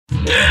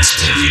Dance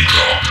till you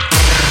drop.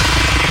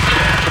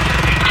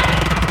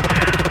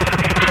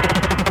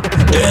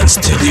 Dance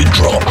till you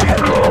drop.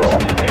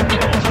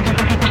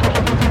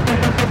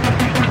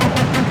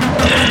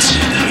 That's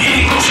the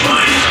meaning of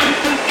life.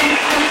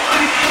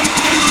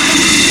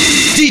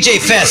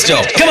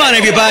 DJFESTO. Come on,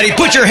 everybody,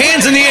 put your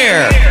hands in the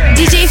air.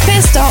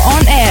 DJFESTO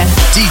on air.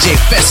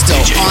 DJFESTO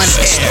on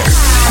air.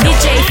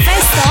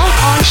 DJFESTO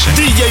on air.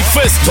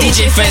 DJFESTO.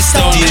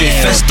 DJFESTO.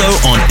 DJFESTO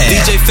on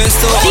air.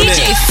 DJFESTO on air.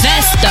 DJFESTO.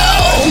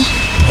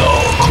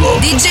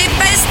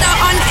 DJFESTO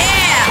on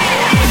air.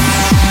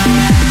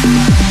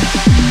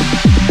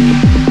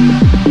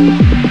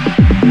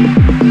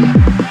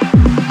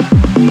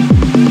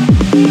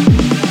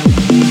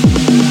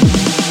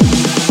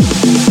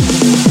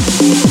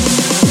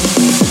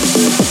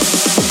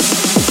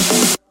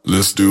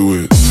 Let's do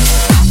it.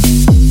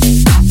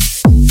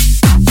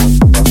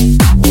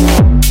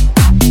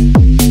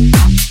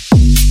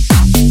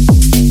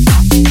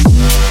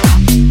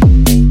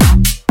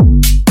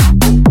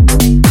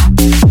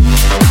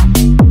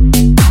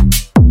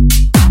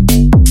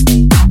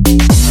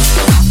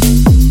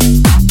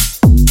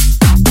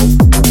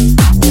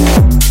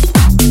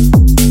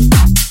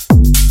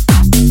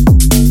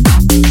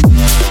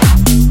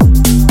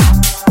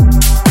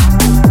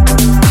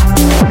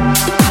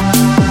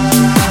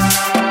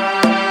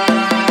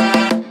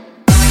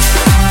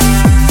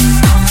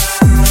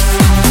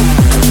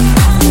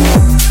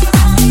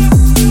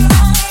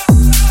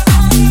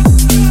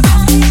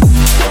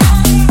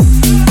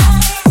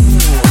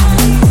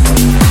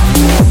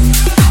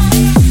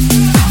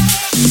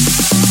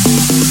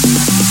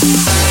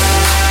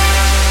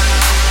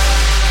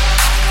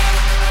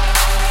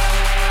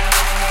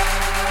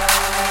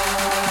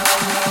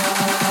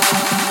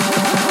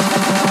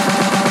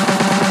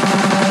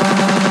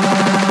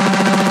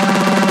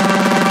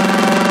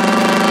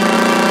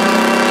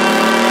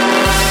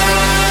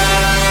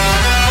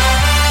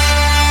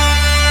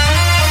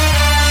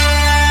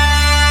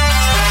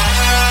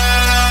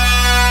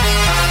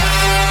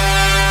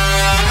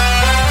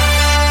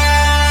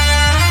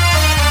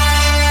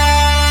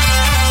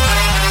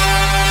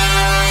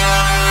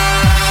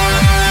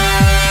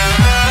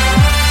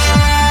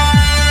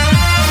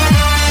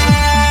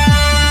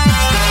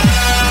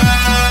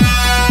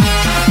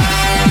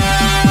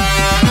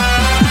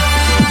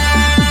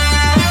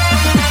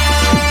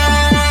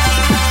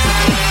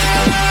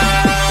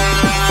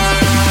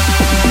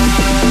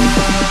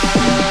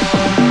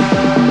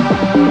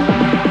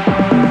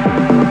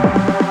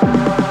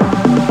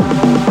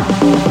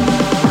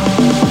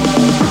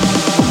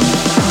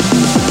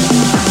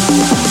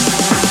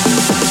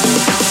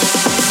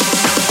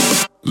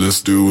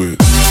 Let's do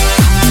it.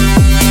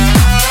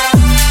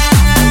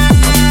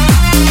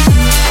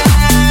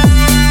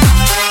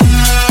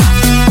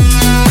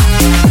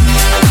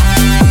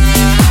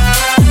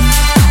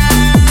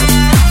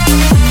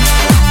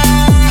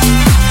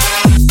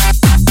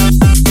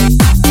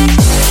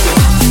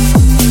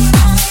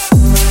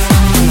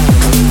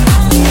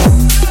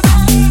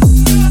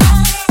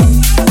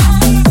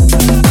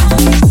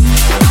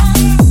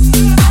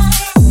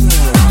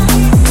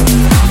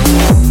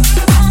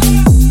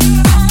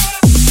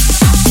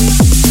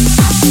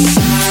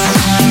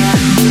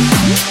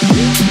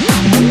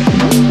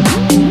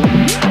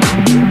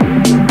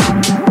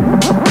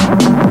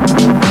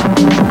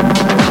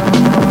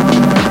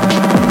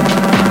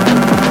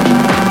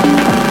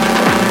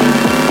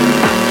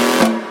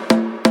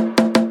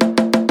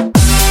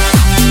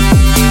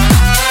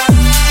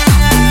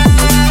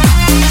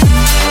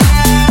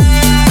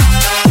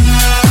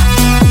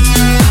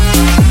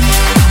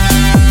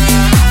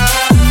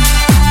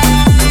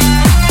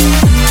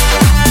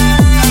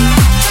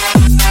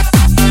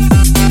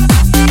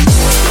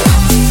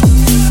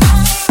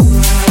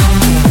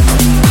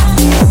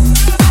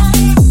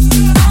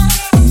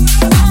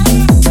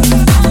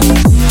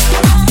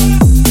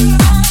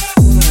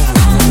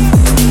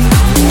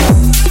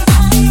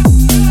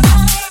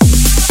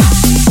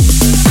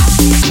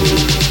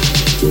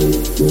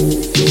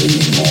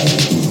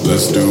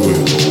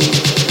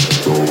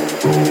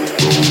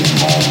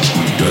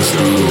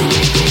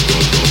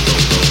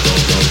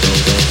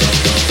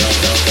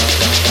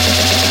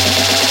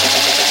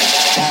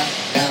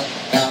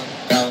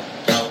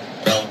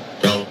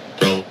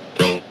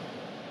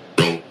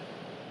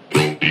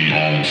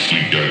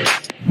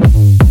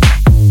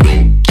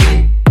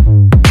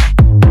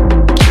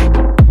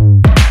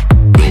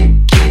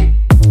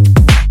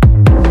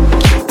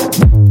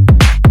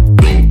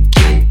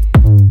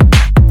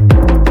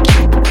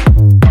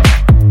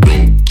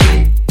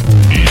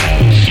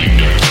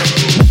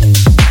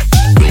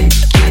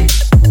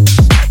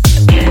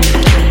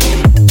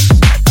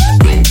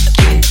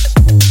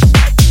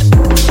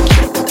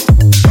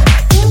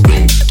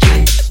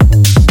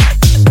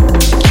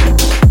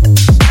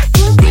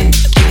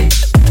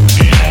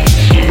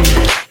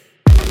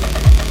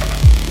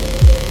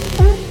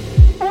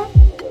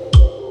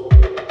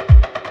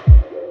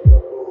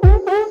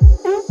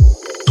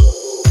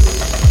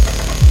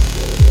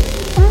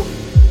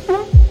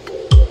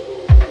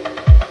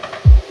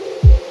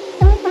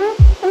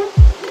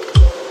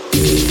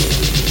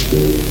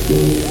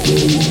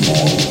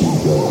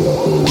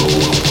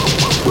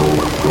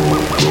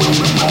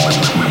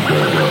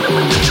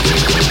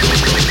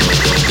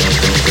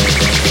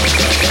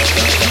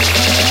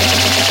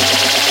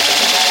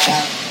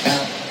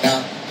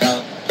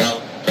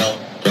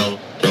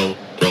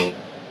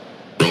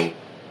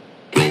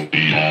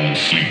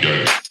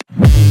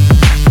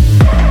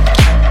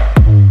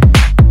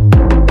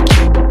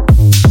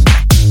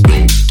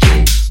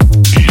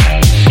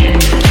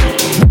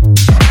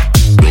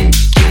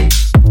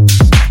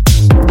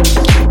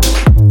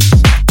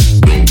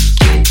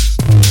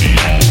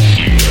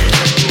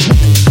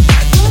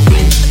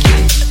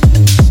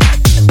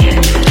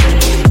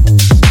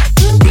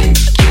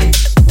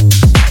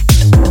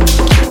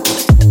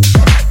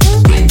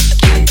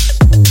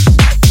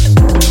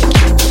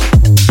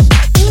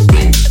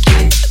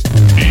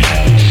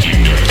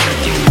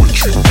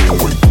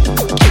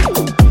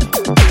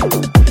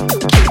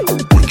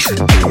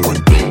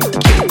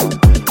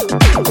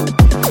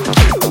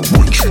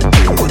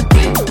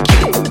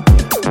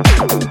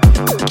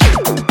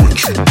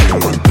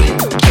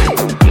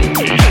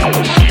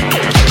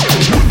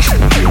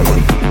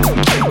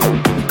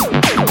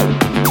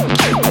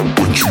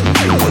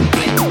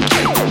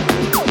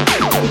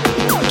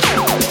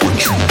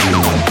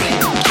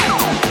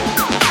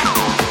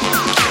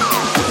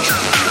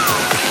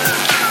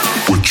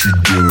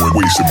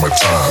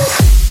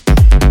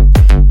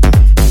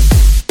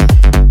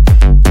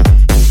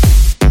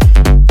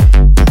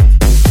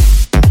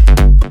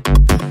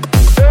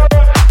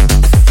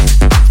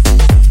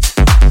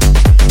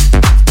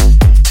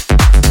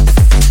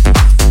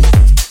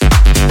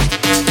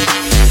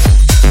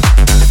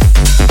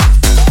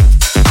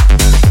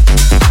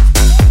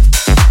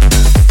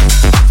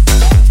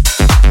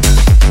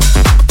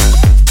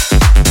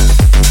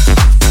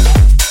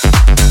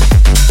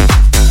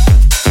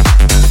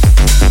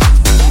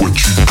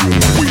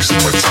 Wasting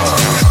my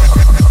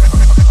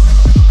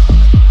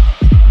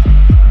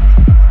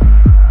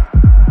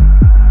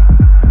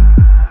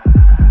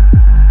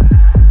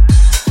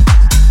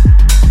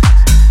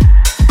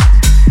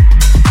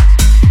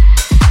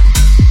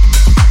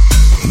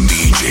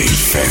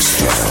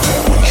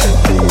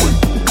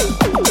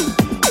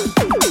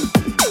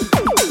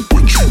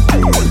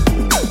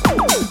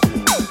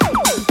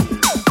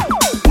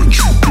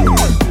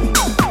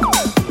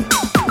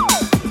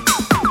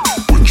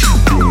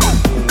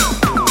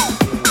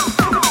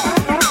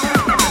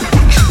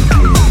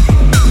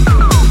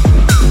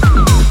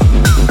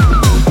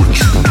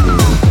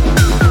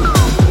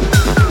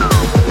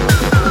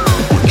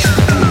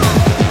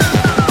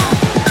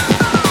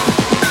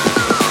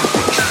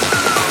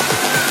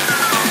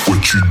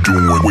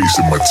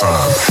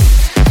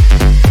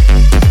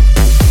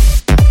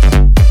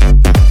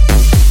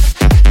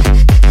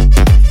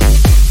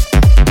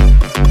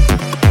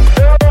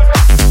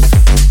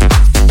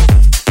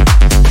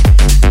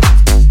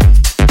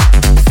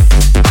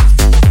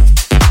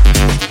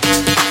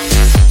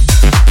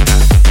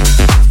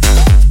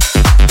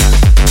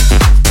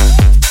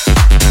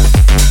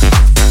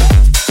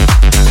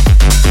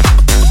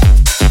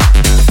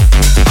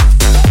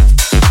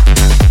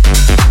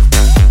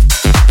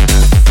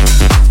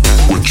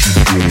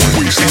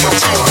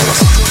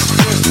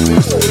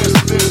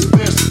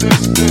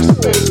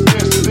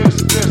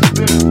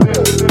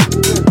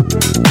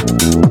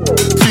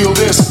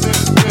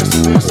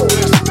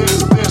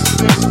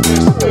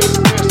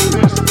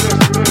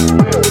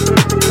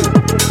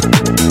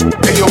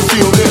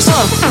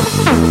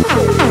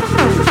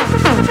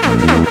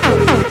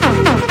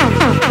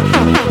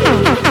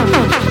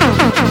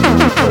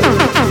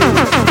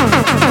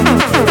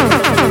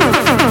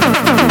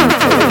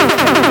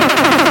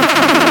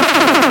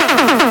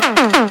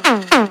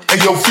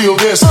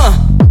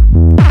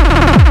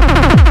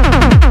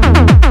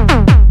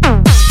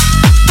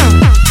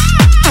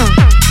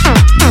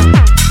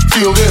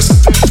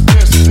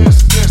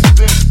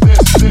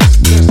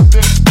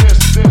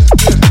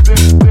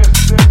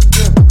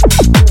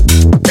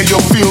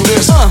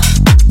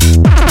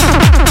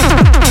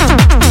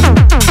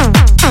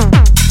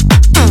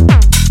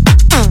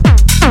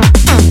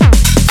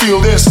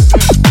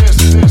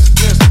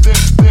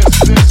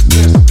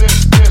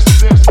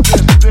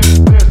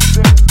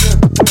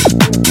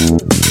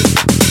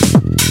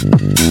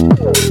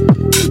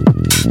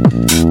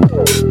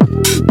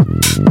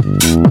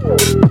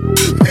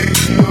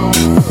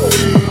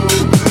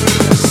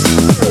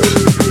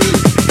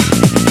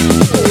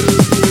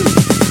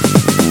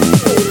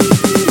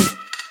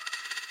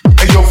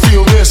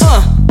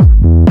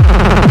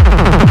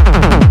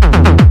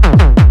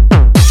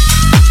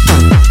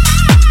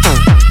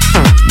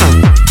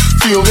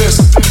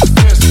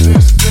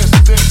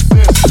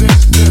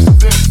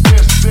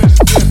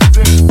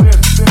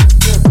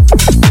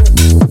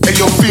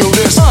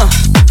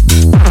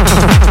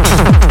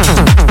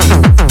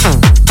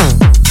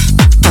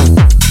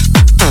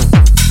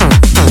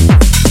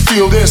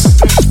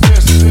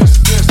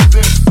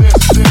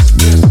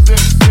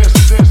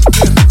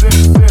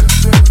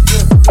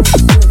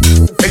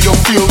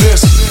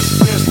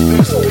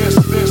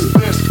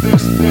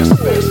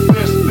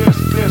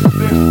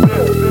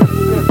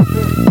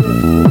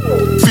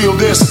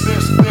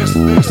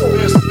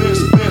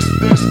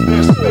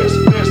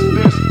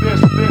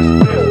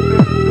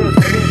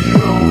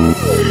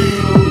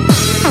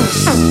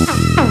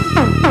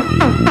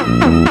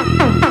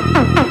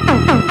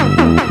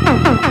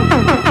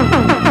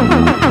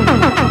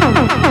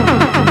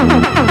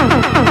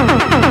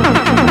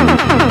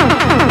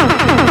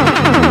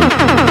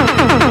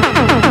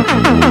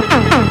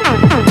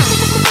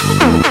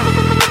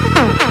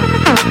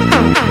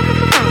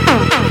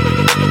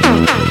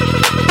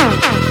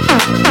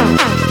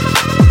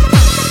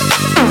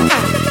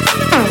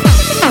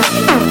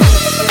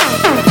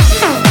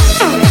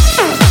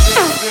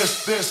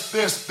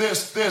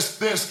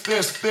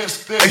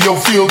Hey, yo,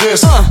 feel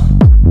this.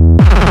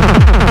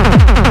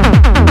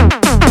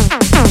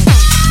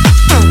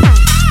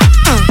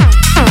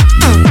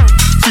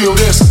 Feel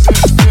this.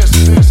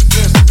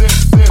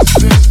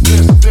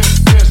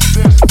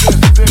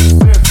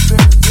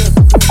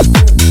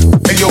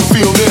 Hey, yo,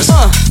 feel this.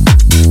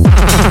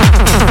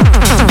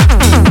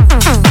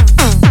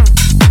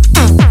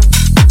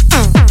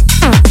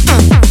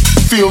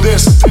 Feel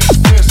this.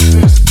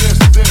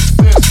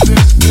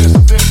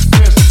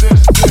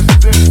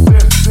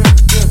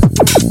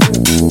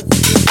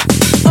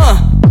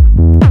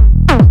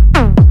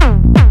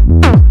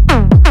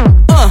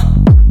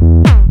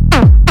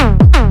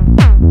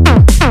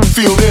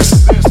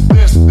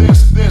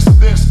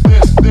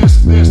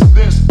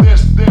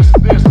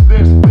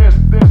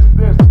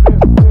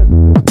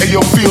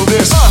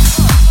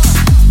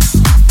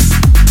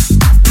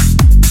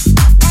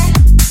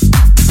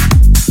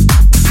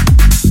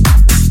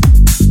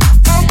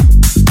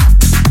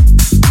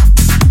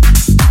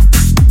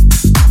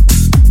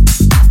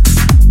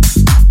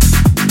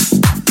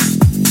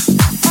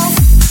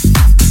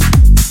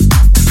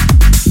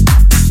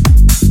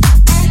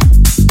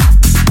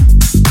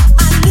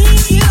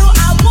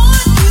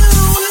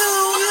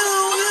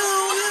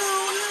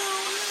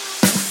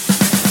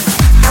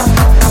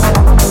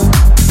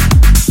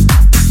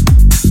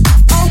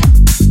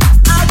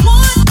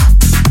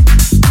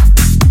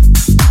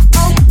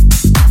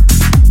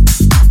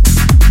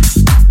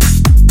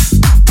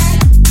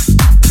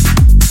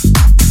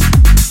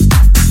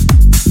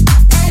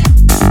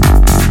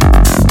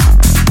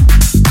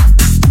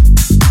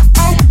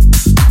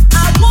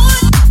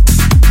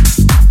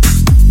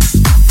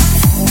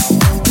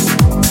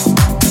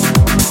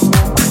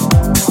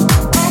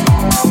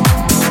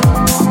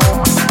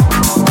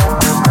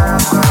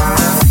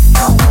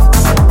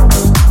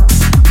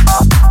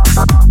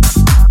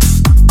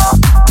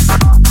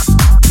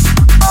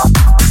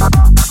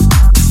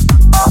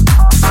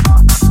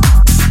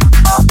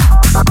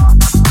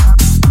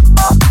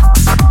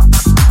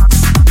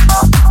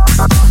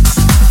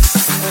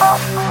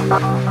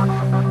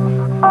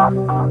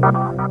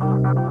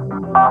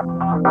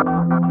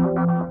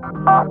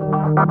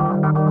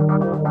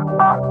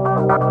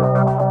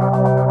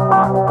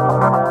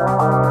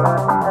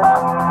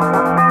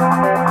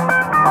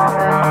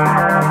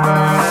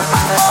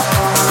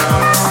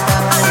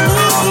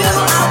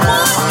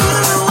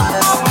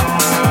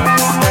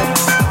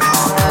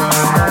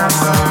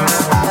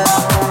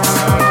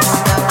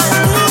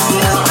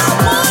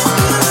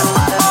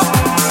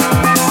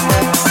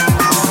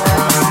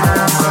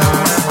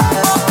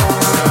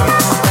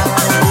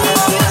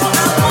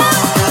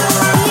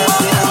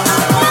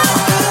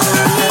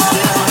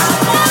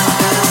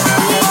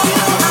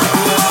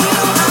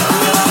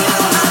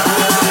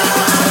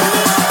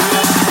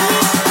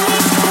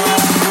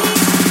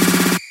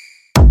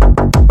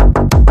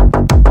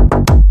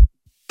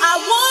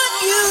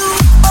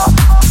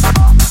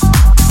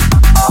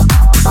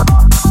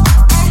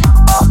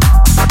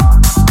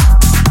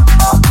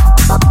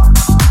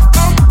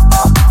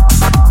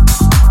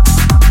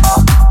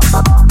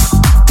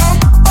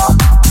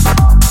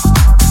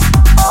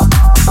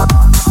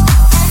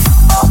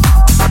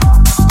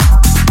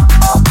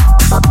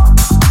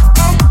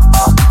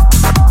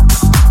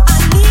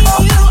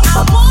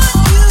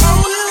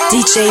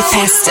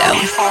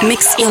 DJFESTO,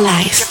 mix your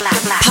life.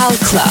 Pal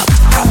Club.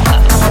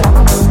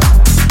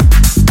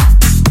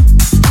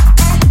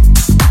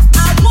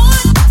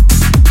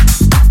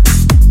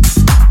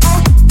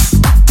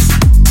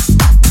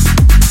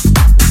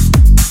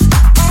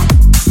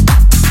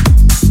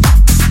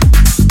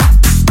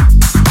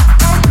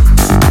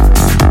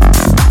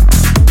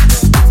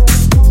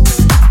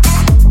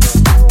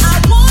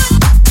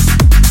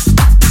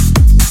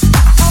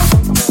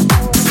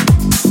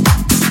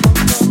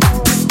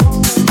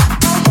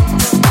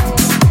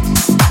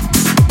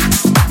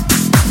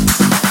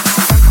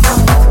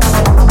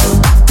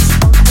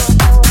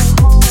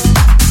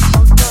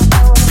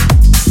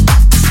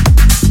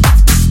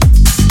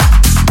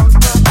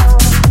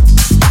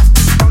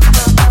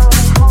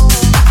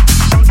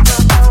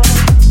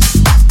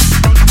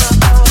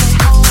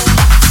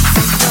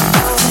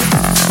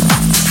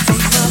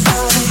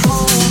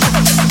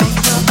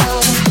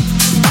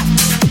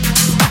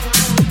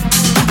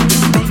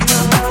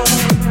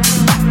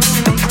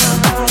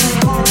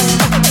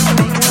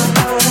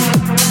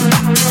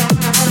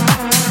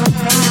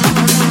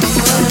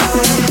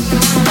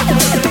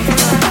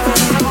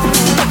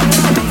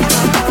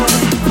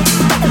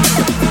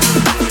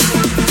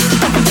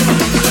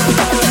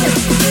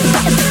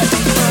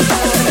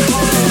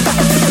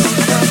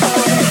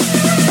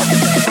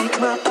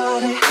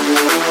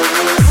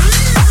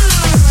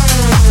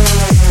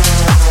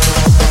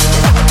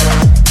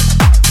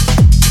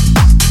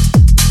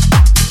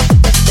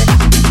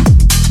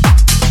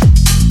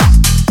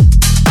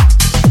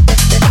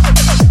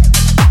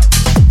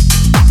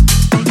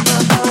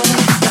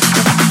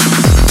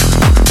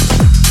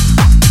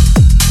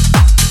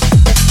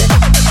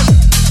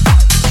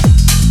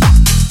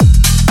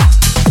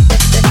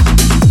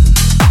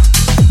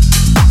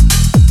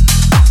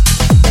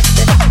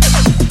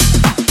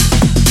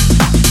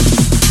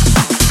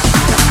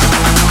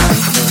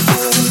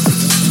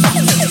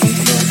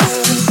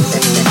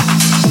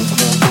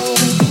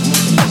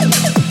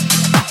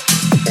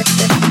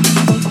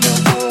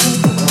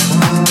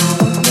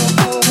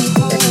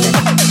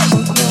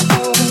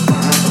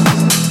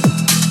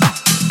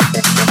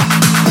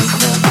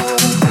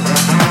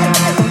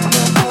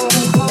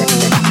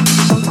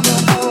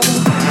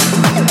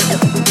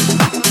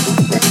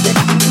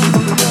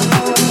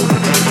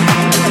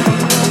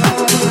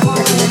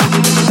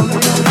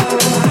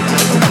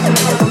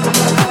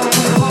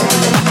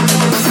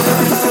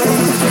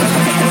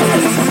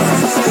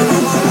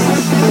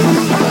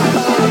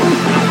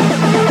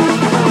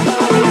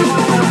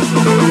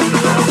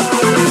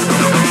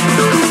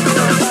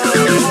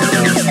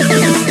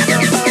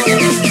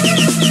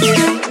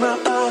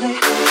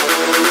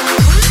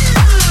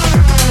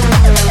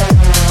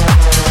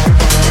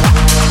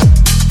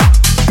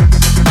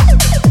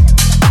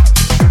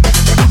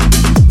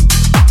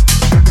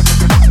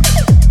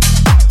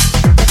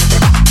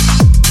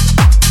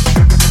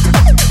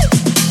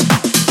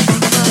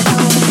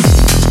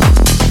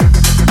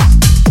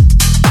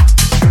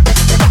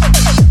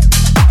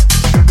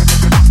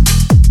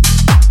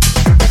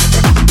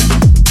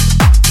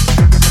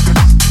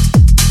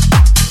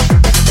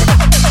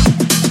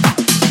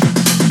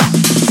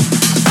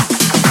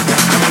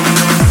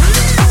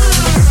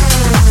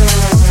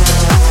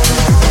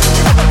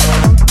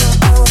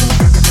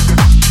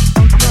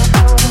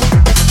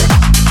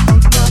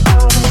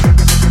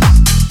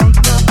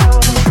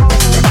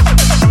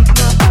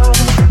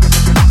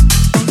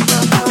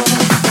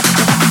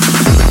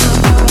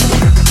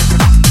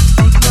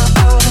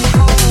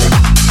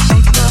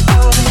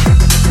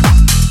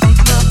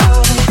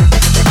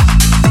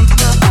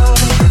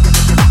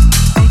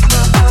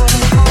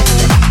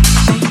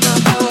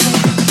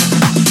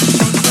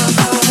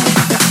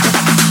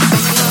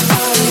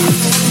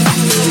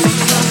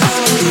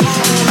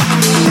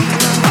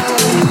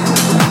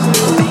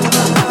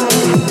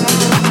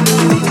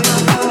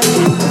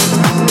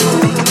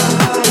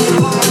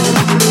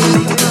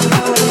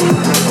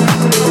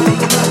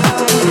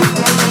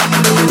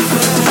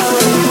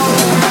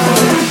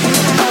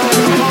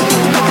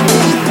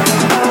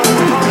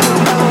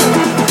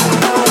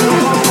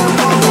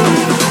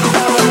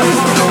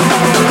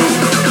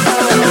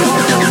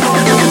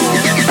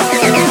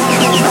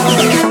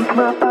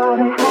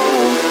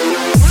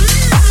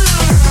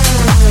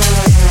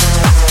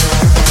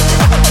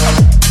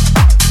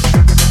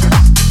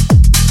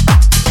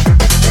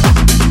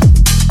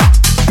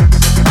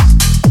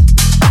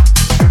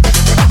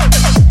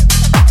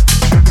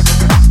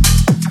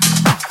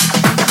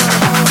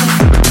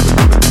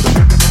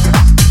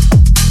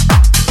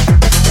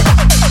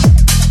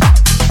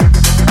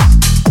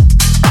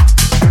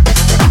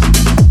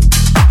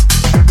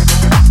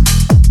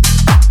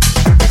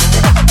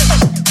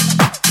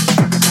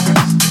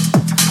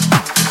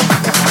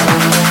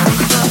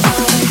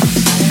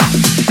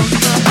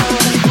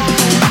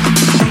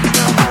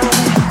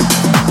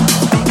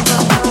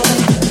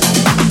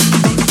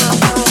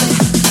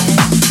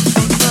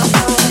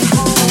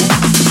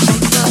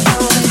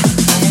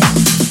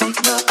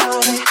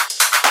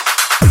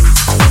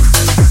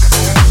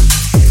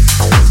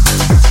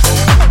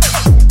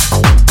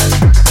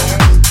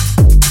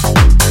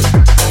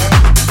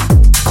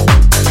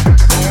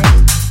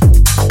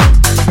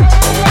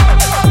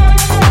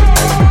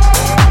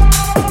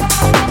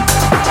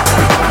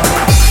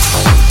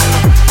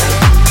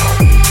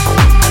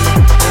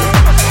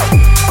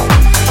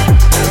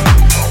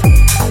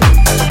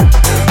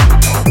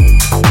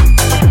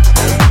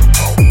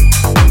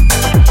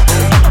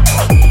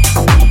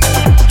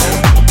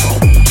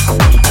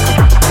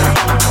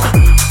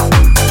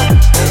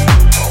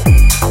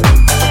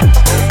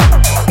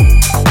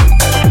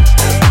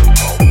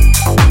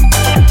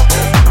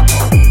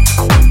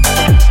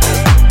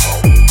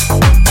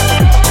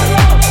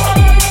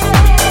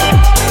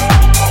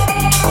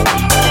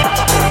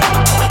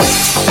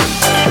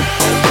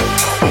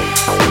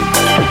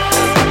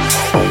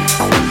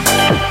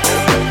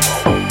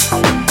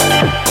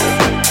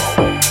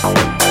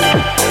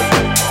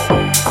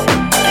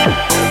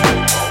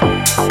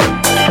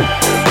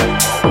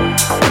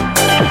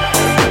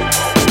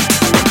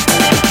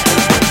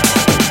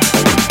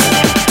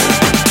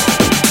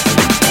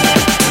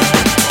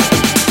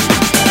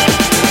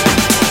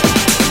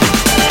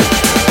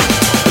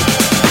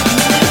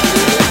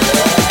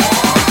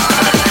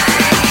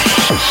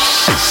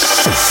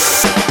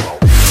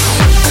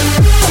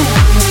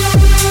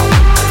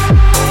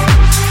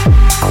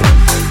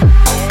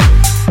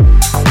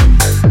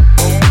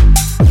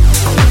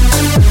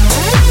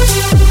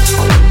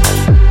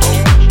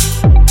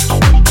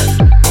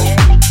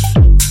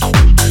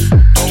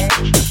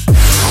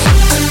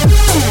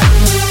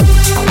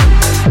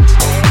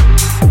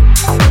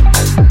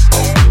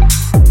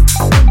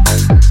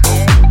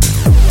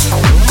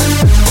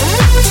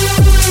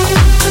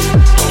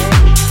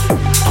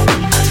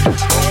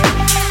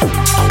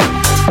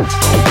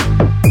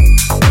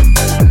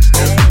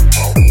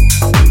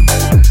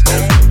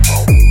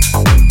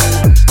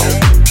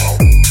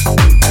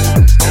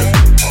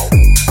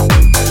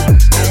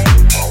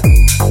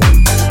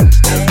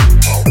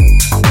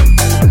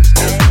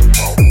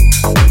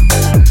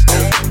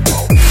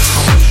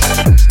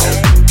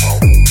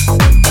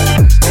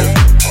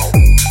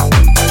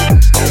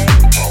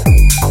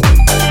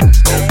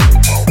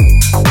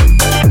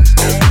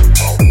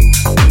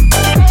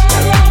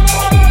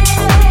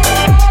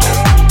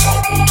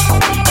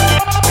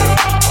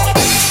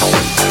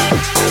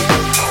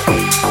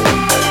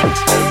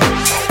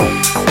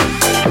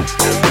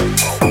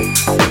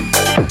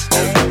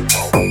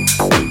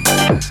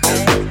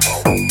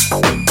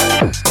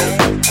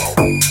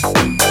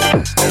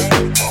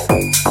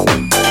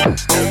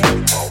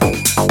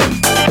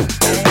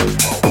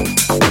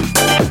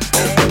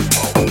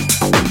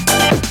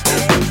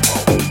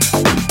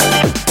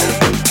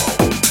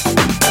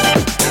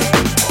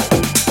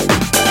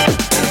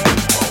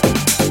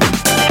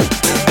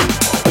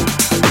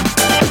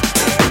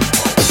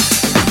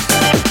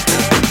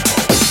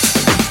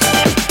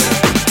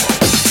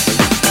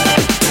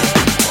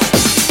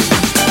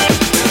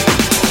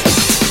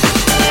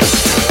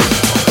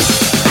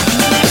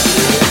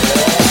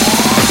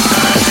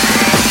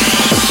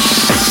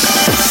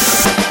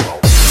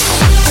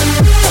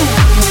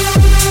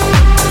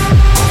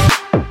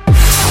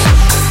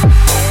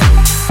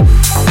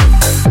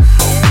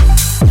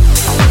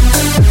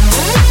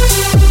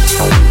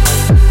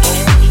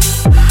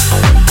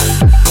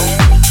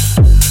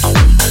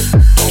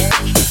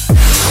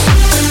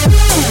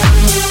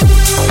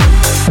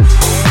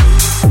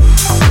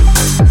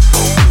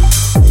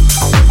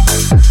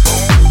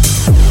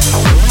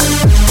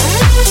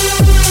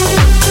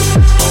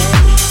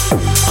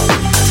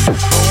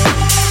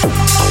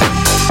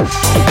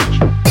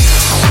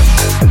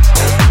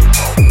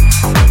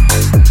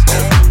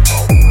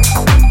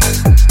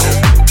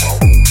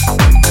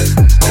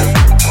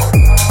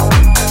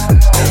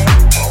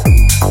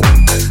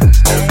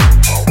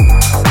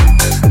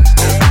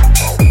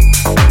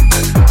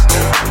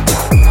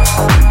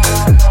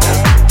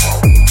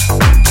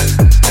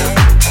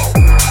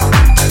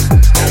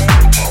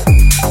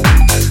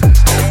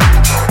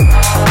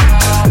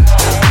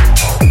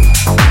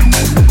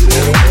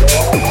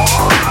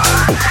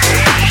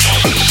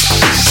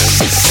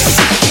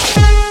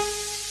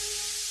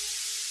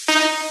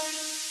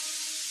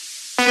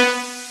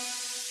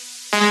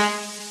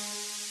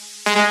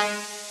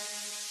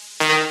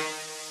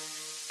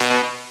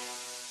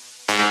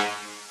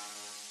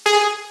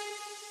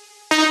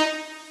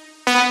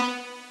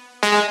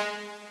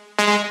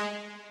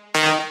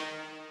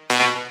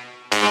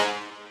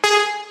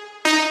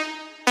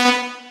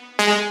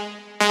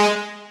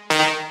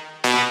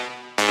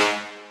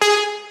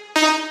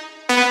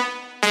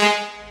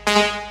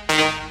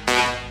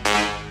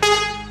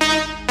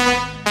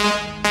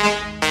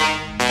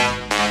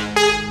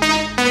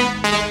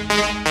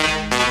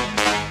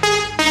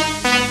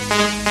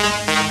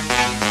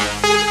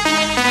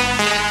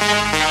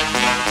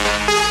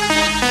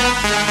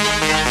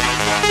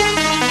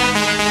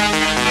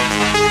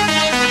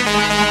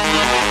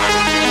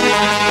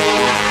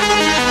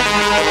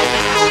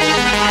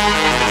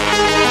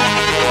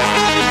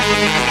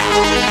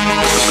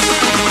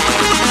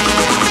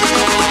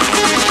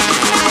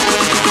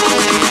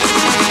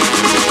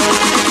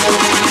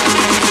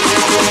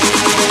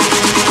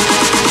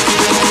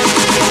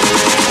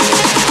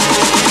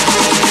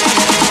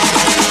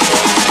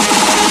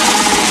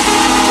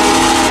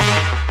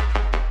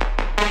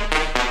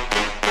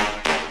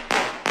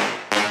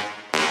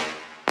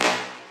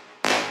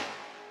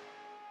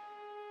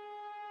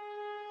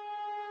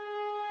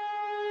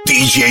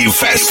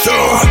 DJFESTO.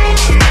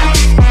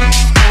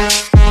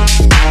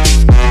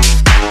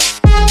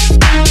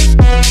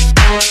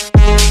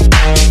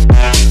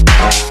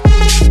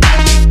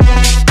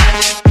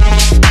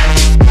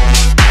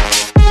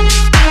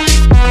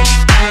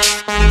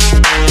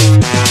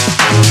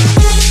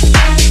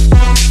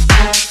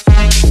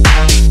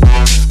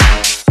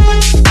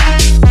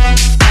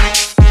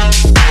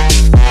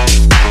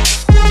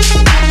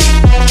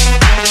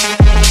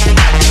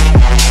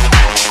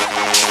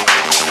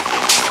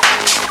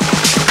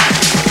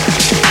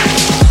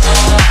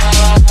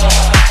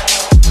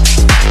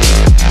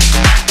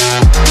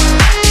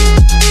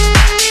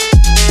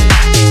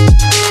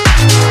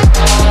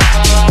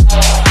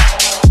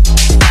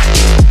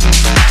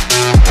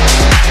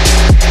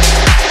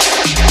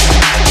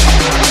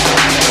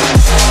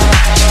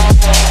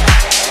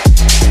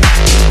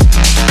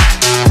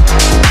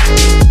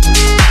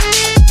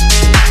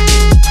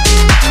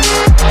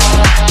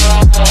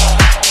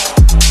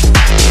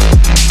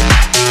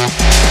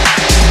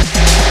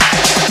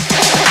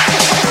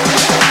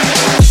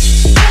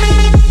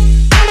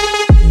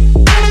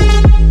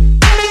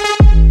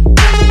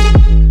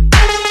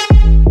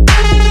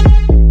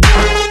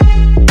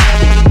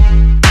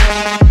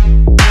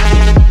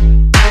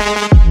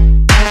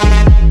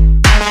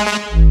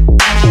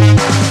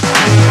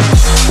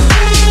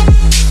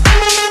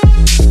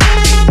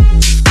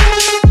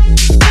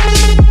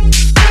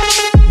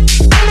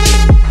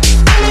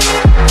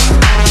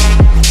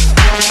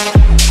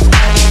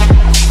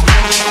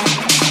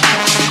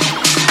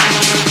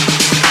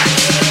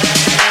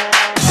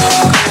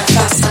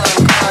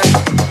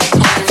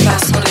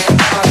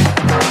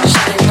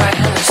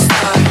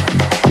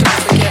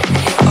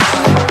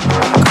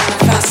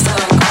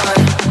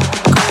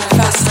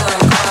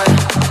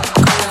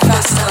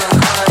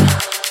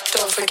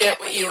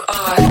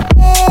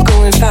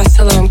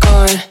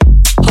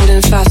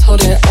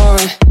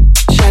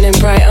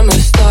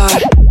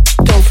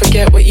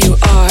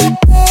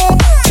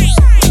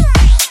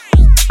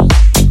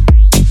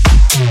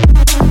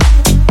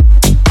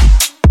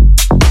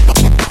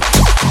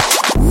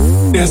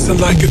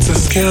 Like it's a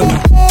scandal.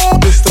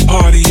 This the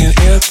party and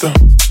anthem.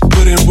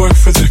 Put in work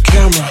for the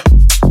camera.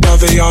 Now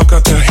they all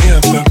got their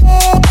hands up.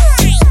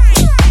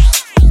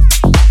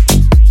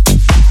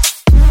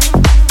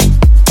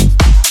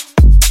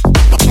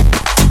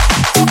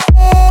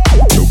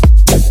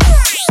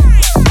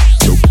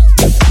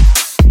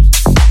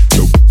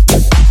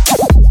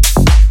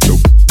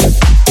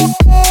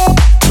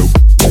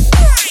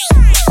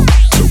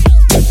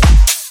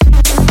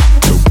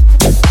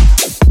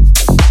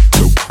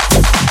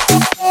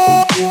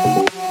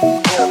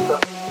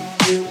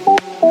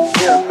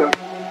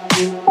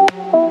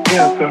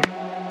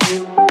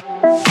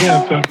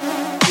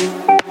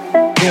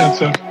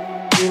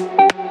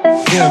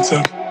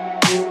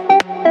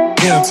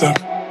 Hands up.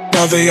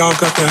 Now they all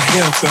got their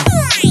hands up.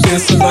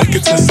 Dancing like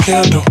it's a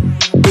scandal.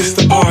 This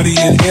the party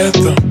and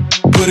anthem.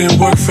 Put in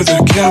work for the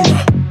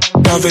camera.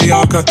 Now they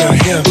all got their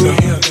hands up.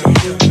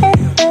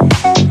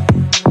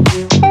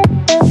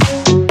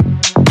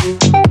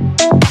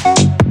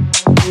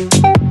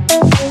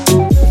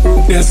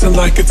 Dancing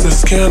like it's a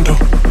scandal.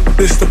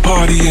 This the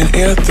party and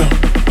anthem.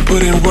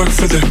 Put in work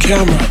for the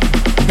camera.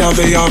 Now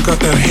they all got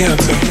their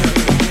hands up.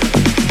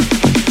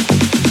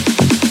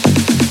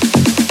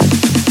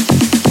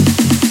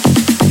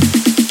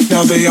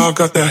 Now they all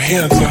got their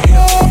hands up.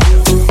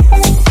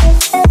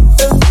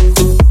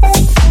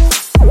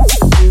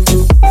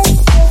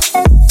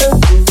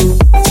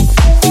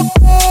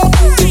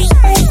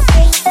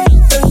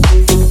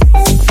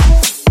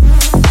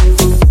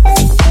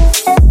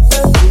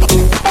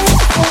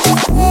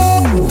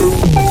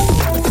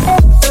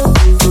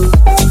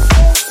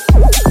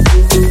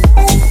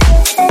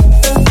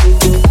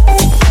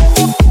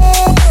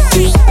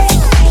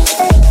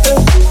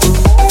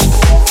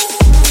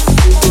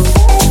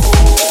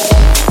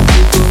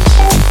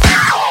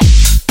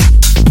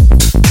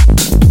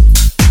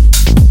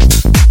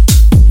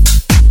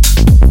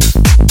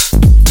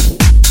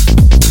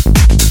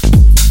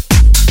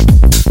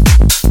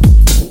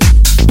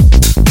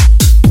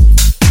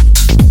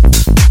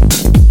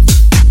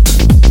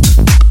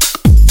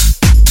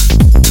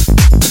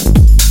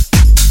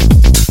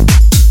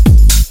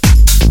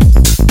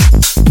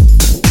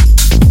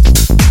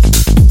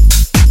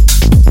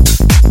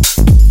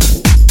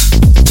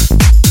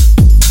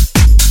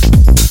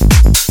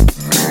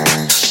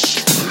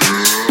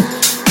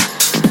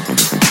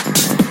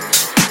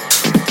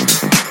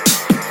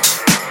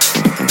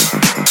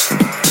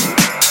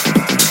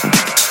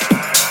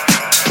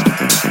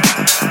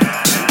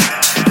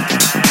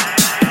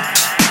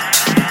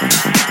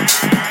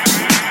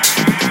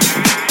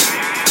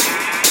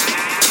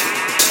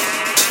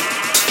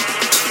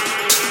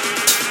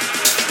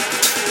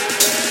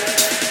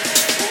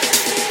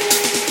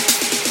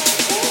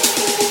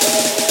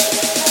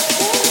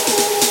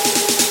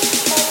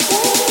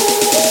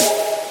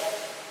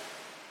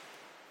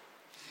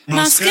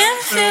 My skin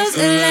feels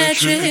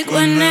electric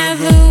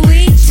whenever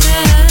we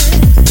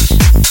touch.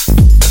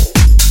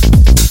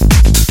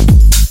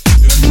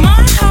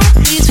 My heart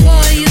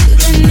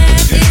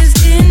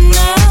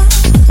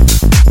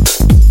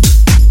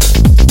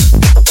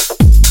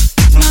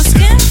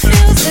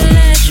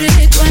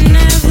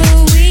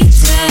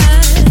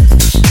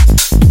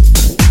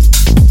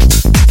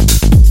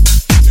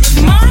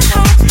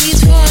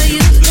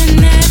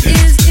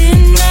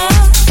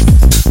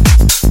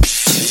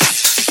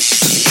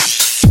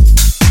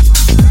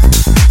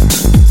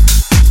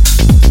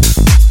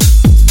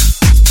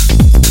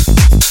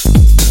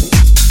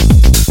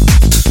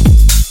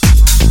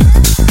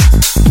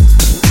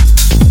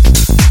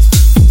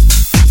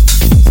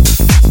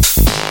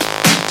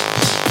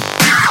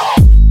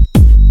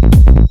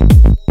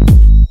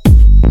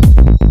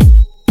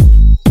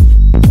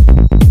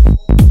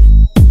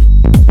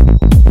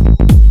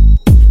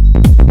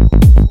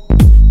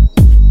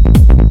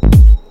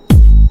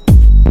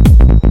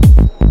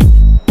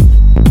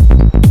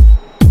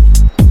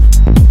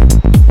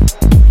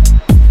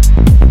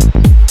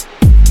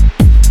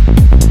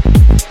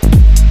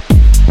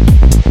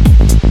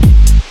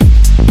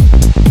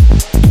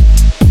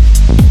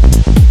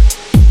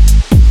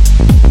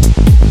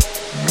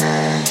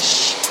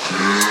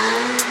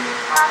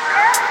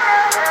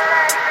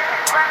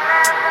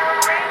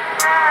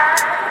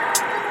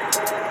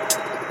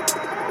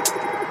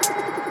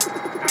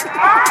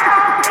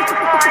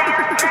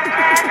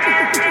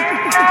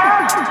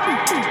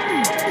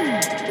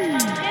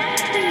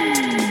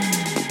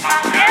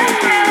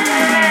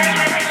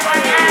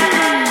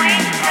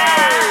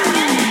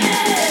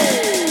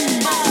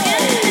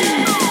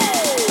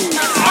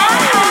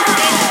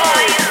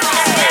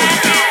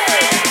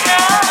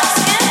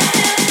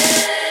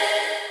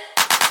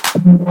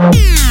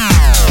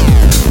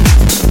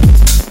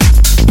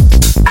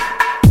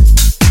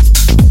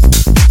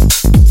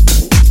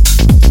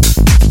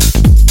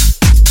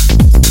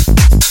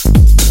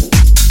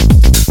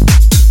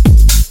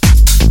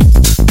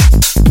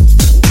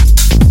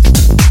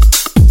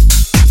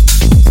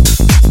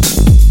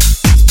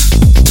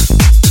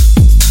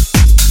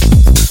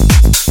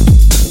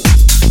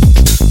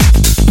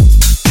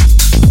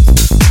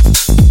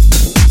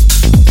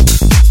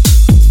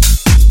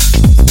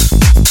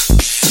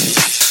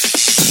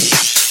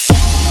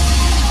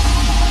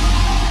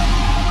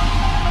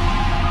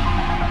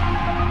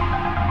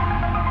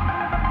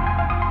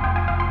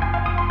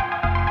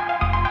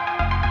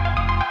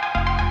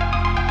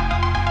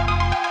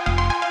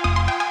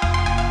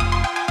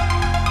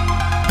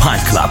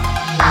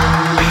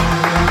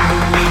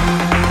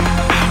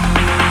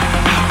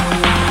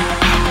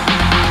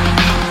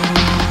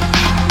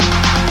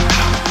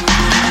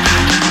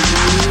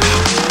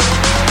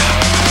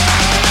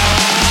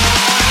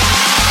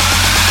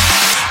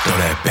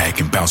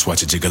Bounce,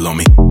 watch it jiggle on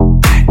me.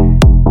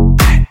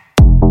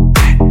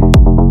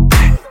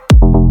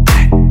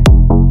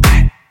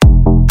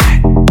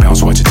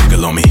 Bounce, watch it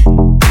jiggle on me.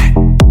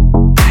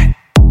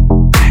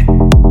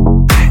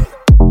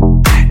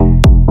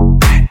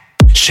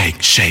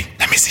 Shake, shake,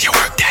 let me see you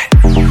work that.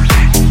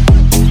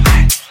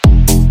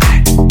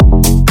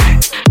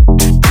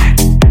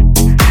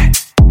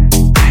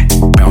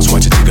 Bounce,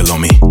 watch it jiggle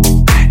on me.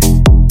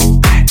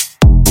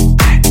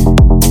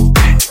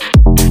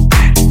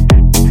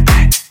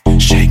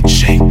 Shake,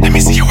 shake, let me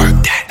see you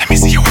work that. Let me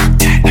see you work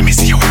that. Let me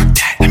see you work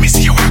that. Let me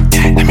see you work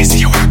that. Let me see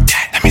you work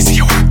that. Let me see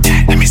you work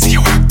that. Let me see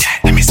you work that.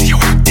 Let me see you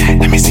work that.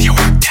 Let me see you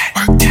work that.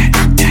 Work that,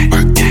 work that,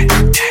 work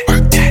that,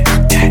 work that,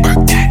 work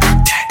that,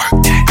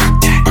 work that, work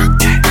that, work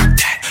that, work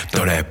that.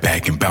 Throw that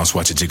back and bounce,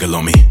 watch it jiggle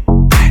on me.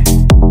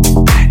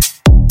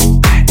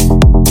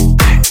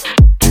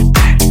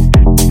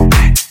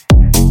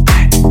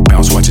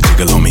 Bounce, watch it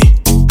jiggle on me.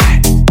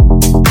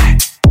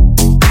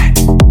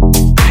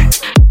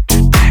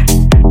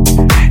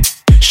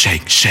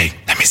 Shake, shake,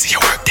 let me see you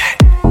work that.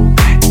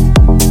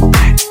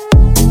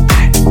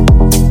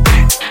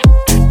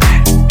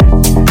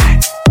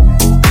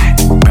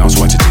 Bounce,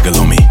 watch it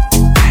jiggle on me.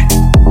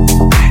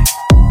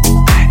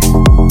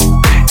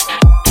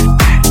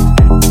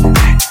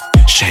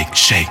 Shake,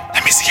 shake,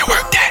 let me see you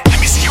work that. Let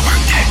me see you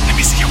work that. Let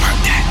me see you work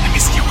that. Let me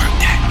see you work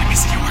that. Let me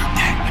see you work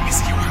that. Let me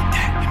see you work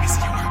that. Let me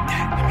see you work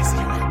that. Let me see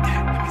you work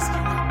that. Let me see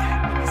you work that.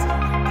 Let me see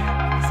you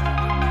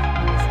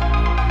work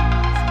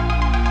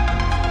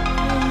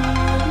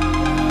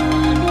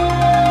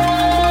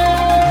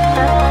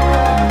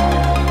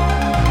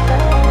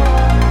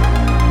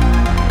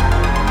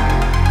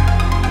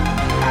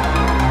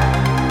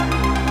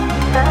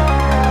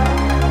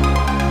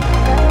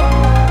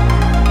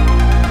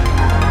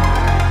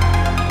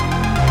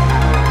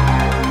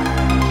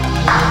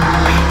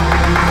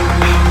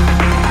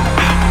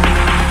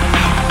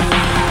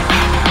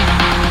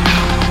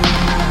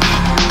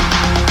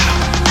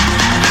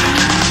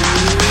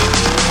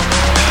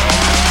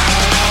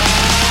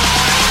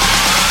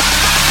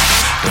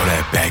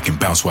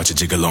bounce, watch it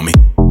jiggle on me.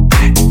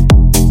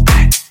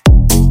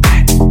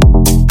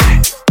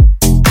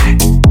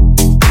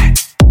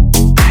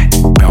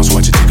 Bounce,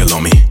 watch it jiggle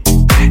on me.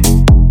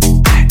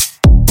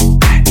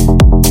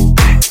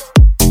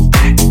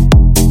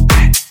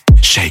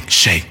 Shake,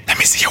 shake, let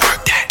me see you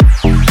work that.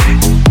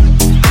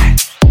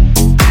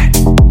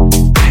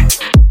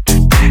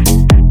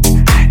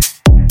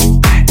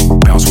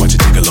 Bounce, watch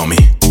it jiggle on me.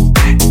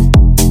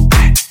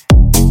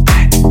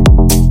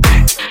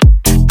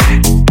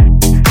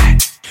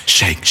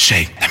 Shake,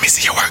 shake, let me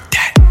see you work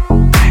that.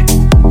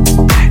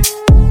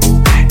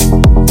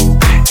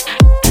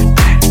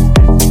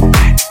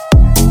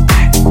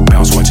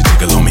 Bounce, watch it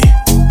jiggle on me.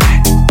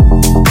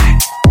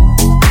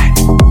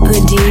 The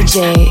DJ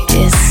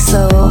is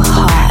so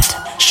hot.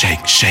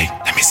 Shake, shake,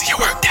 let me see you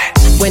work that.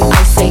 When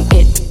I say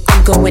it,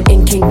 I'm going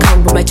in King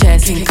Kong with my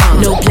chest.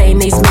 No playing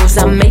these moves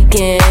I'm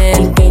making.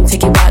 Game,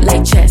 take you out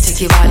like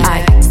chess.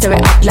 I stir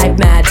it up like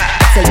mad.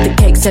 Take the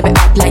cake, serve it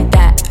up like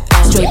that.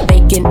 Straight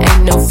bacon,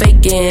 ain't no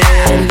faking.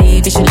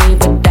 Leave, you should leave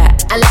with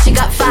that. Unless you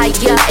got fire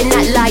in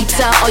that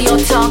lighter, all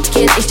you're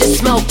talking is just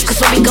smoke.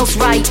 Cause when we ghost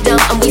right down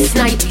and we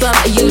snipe them,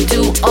 you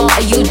do or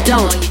you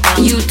don't.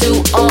 You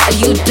do or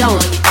you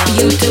don't.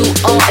 You do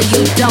or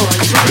you don't.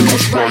 Cause when we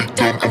ghost right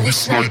down and we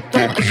snipe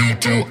them, you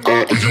do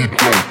or you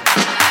don't.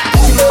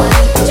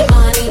 Put your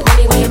money,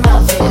 money where your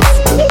mouth is.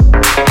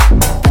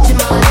 Put your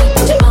money,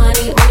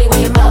 money where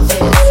your mouth is.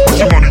 Put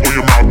your money where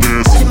your mouth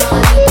is. Put your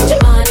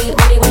money,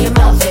 money where your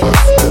mouth is.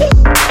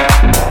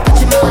 Put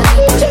your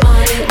money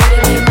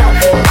where your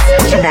mouth is.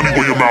 Put your money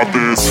where your mouth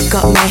is.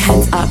 Got my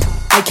hands up,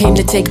 I came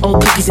to take all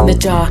cookies in the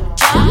jar.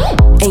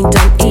 Ain't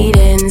done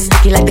eating,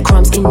 sticky like the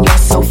crumbs in your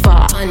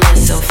sofa.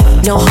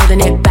 No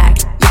holding it back,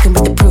 you can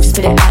read the proof,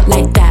 spit it out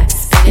like that.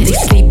 They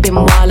sleeping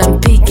while I'm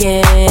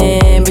peeking,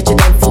 richer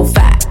than full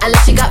fat.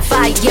 Unless you got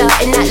fire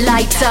in that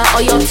lighter,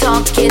 all you're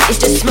talking is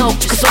just smoke.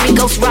 Cause when we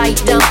ghost right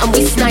down and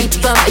we snipe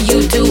them,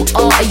 you do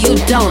or you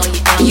don't.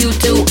 You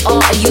do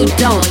or you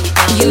don't.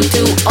 You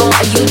do or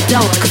you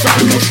don't. Cause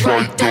when we ghost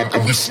right down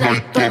and we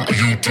snipe them,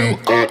 you do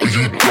or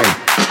you don't.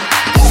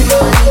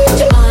 Put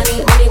your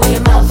money, money where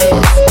your mouth is.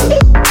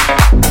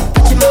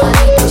 Put your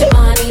money,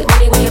 money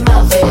where your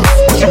mouth is.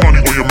 Put your money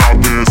where your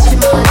mouth is. Put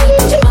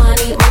your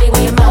money, money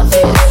where your mouth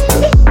is.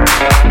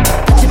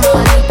 Put your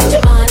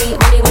money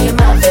where your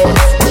mouth is.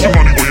 Put your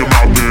money where your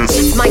mouth is.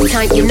 It's my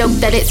time, you know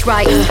that it's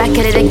right. Back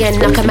at it again,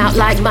 knock 'em out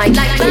like Mike.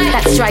 Hit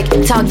that strike,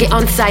 target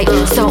on sight.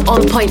 So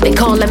on point, they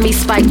calling me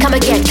Spike. Come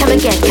again, come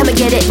again, come and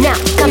get it now.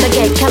 Come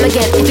again,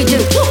 if you do.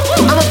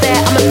 I'm a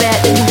bet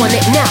that you want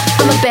it now.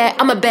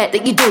 I'm a bet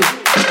that you do.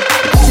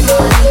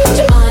 Put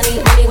your money,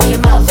 money where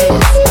your mouth is.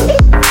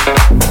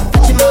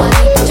 Put your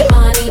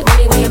money,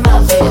 money where your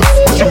mouth is.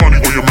 Put your money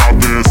where your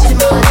mouth is.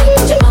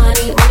 Put your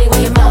money, money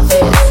where your mouth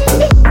is.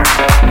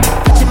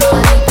 Put your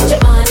money,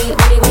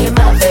 money where your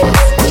mouth is.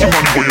 Put your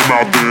money where your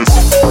mouth is.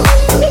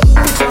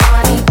 Put your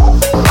money.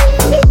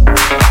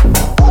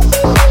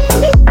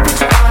 Put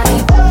your money.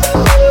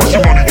 Put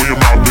your money where your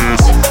mouth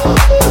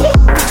is.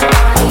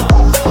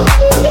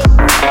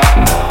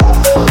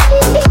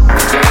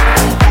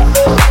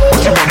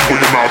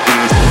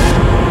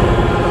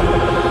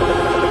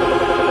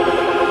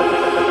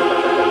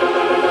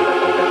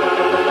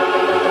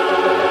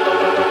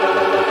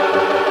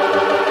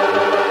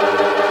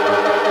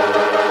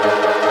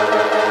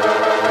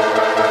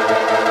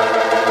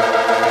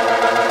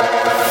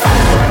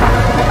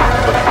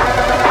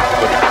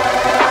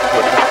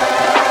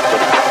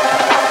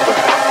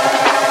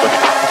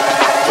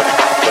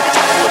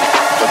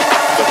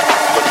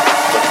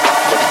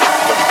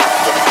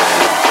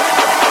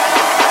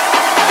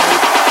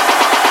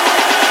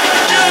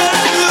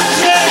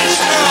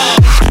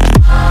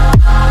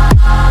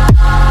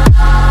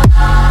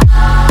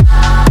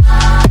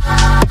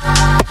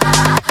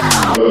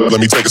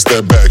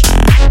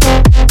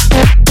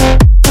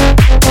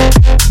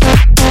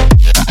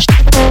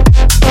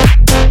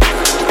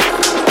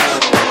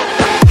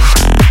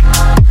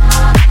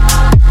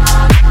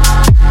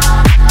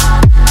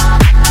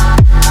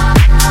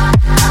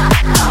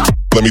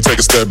 Let me take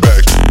a step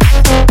back.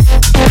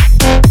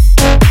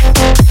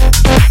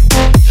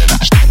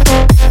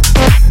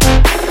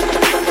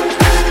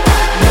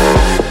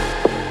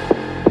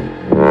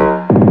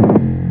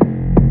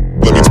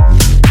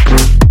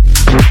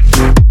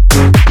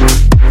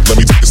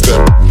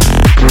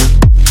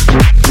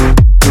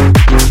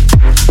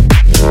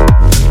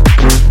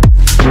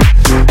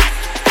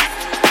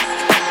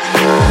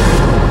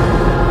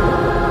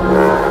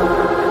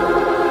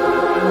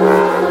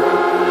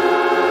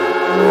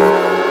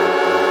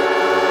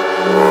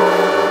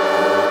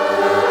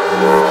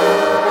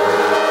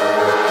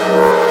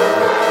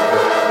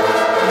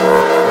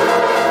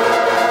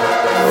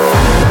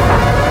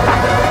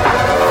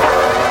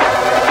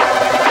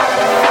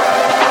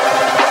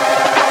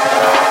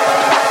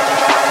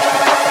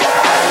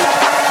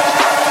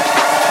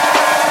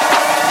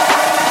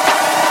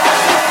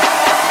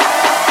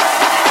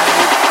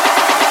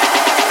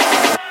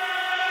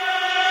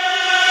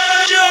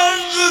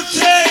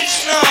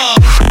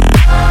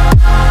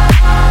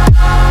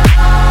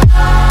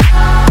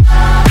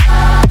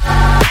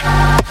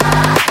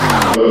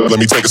 Let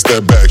me take a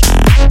step back.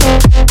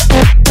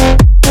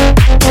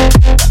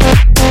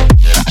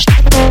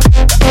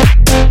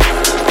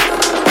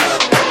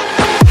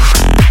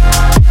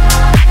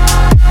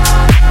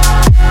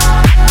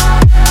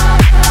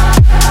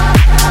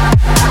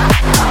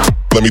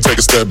 Let me take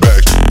a step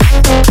back.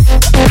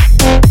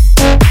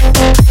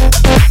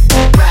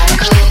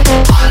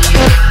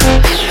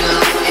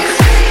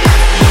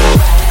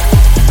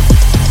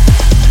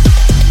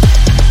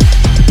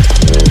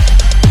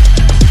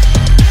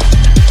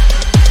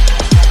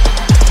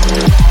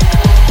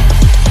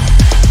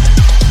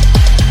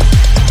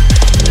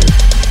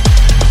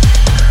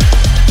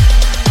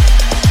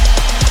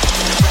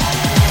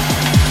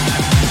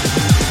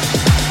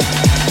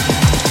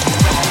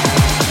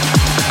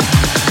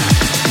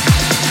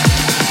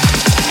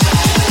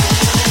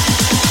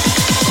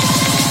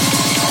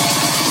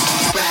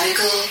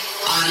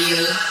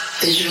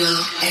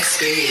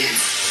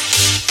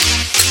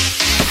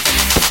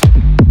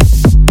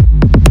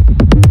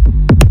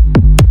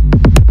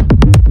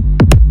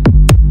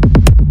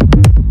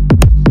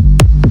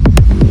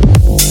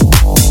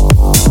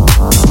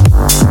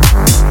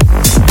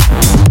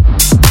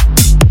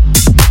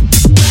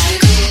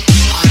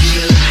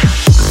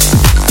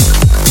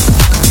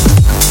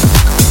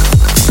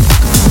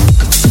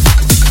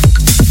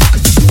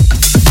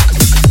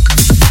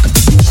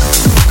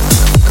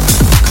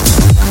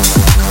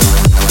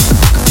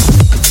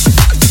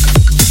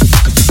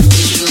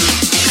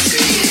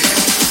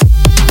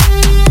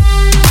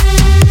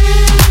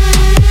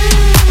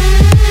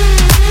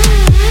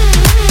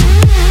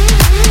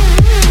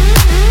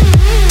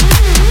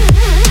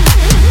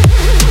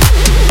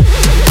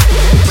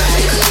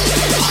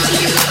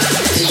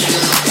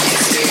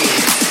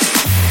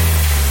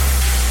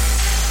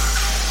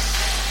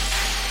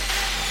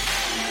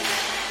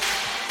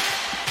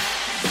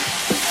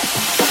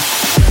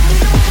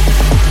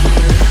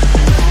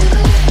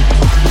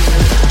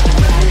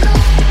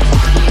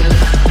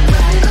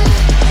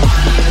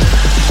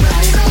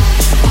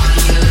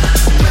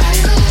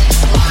 Everybody's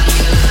talking about the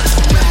good old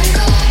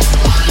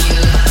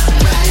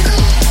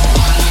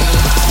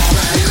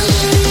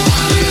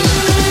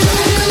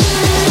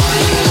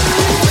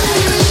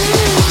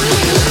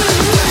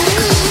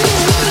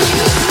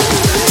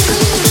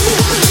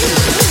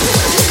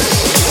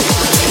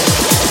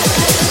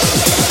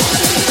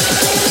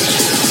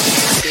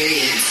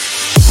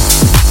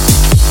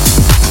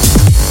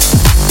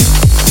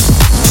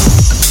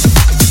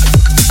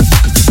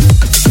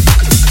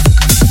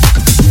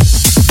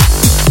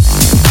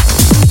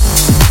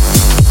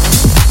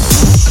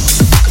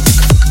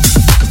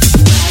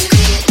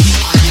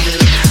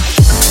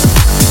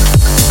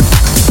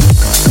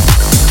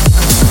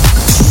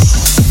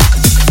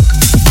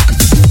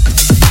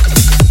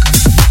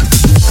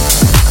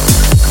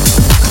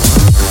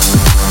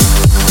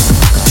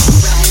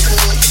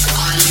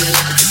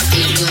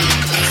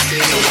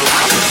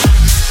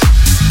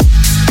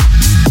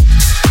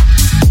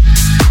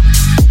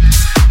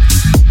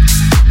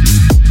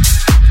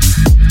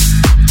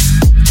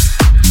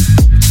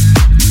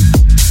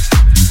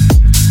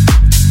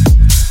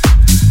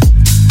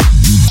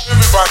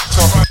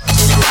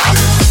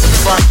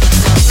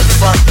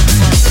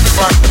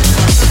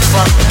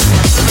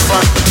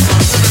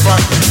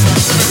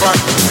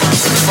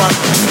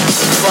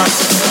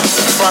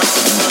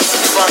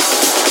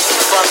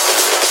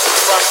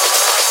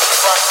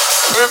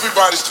days.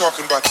 Everybody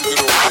talking about the good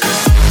old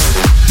days.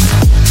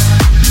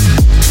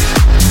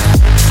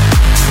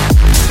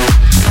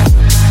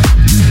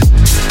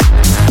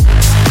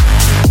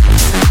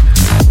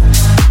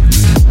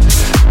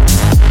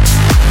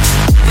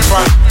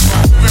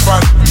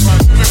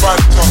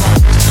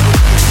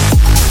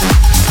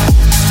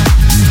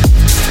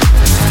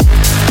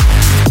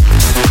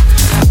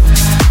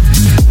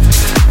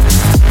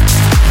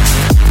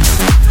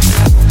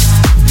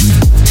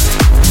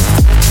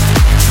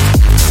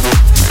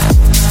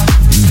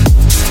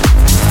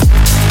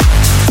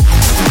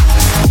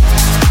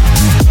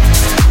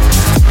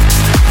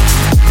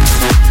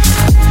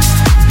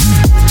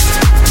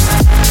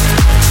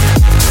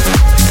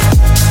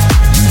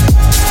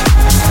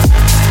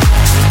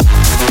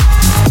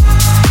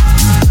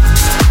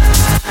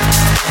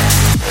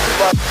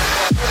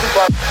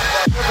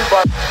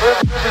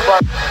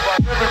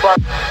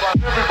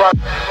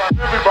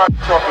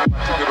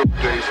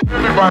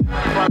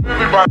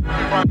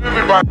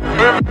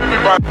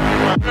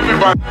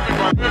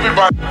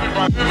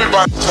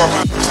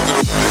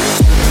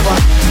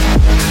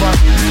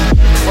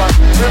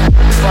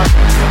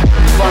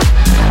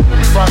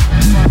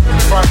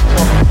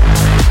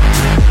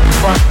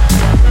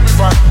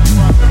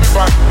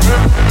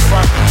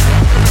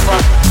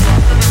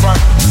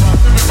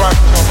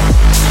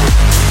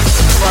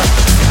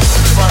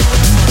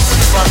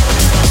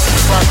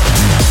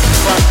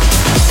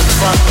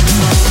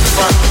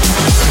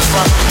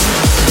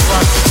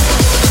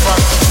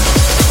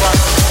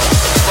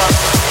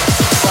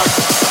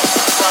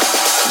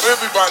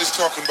 Everybody's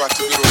talking about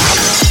the good old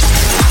days.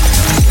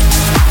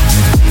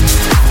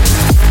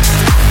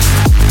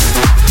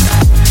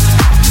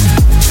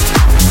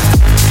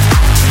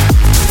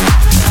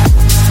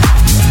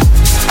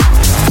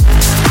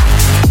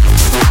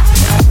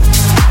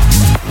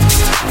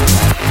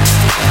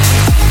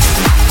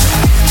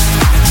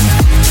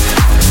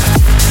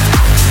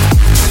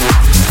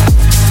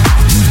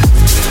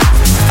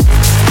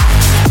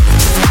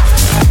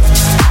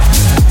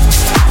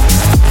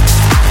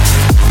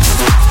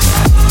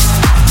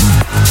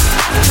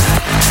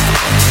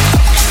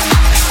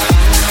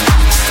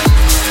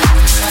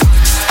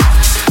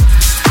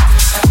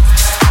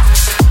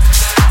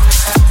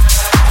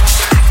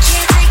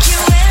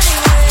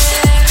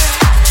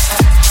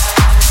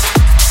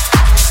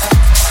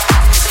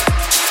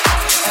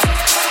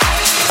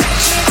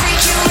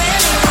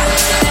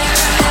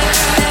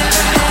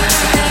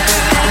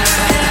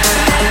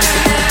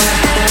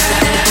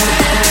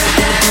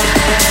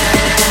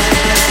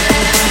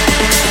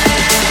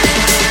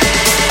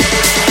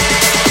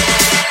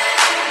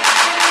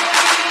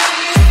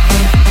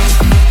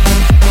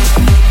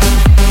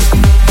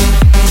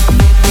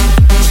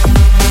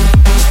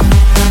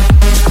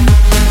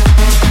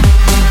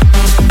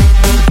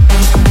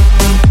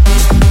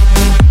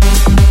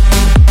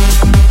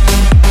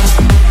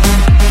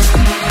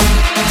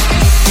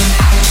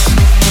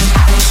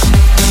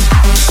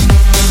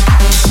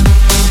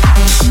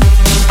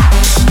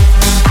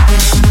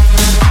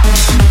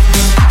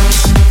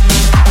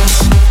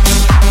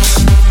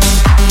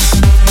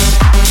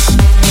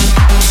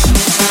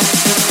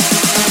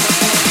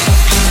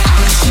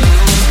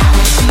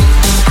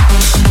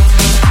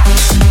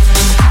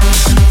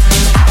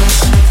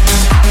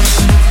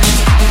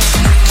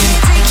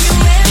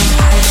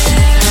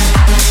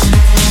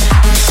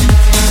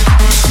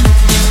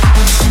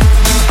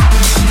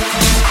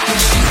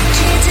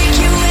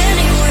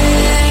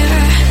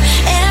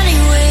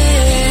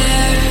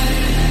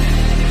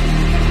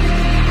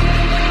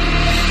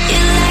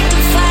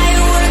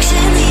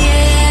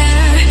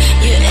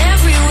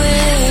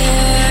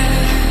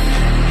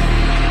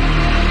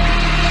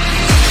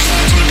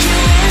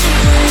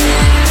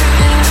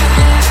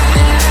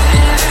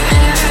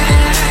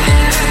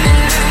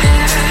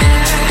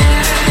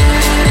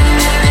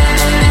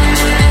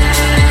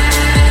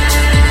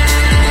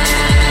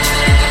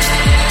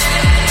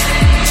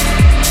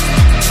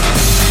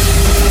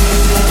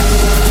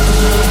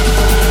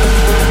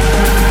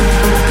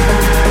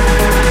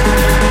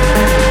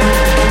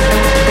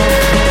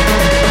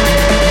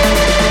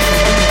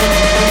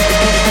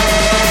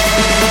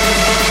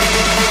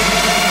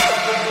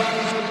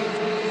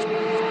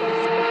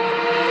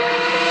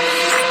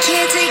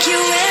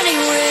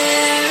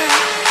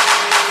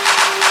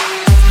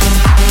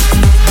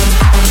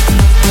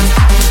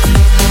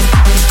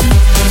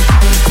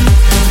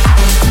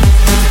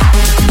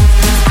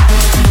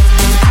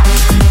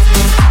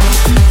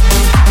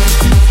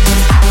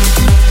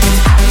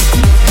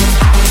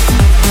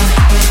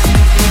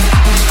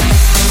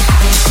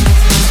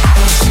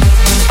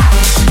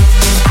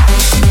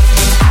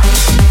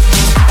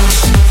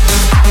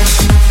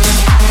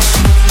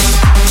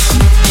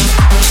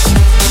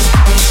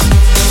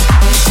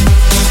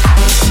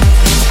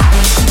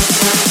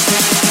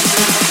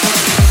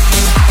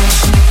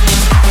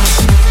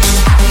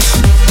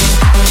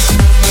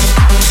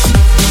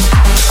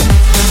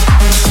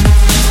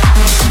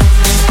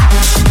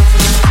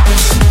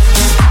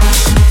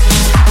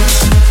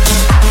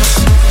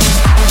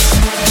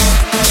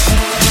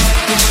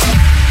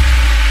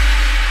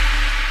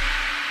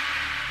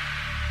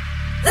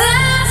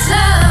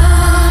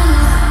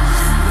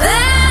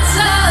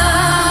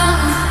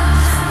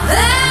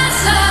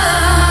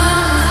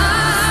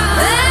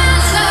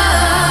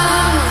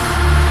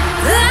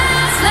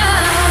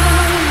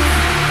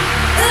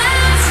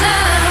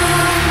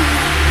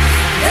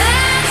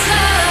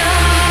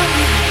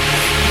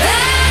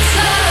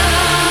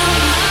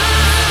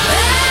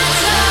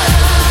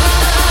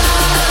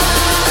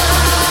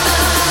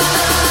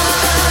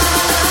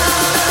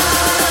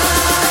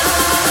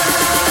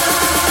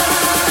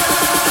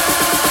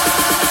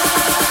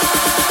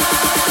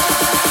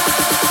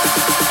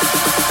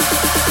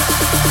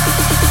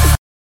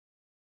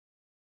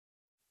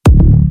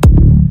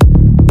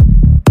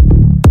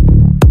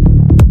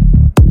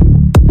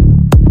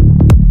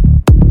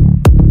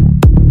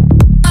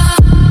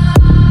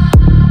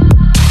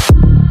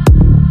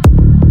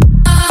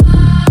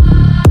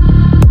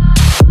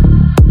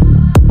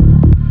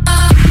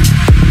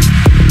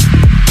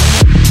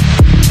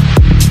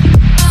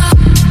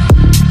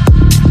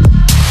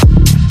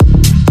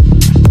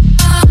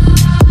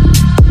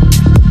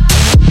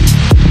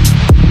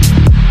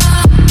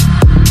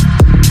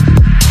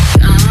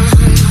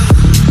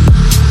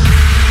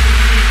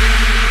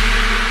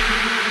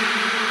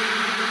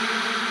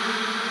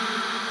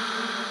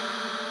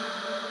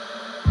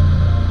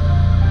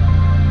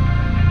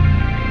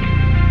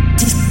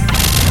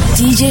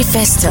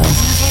 DJFESTO.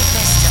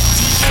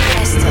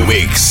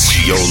 Mix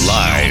your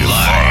life.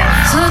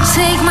 So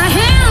take my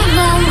hand,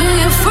 don't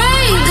be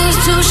afraid.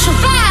 This too shall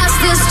pass,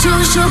 this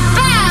too shall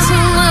pass,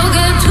 and we'll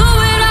get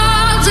through it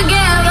all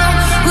together.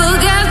 We'll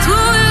get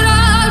through it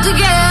all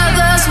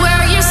together.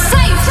 Swear you're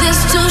safe. This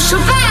too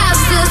shall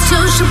pass, this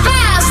too shall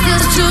pass,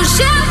 this too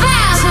shall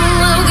pass, and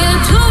we'll get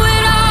through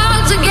it all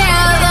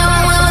together.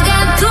 We'll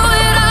get through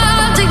it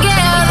all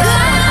together.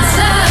 That's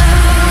up.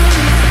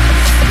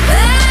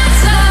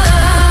 That's up.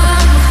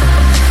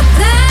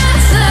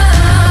 That's up.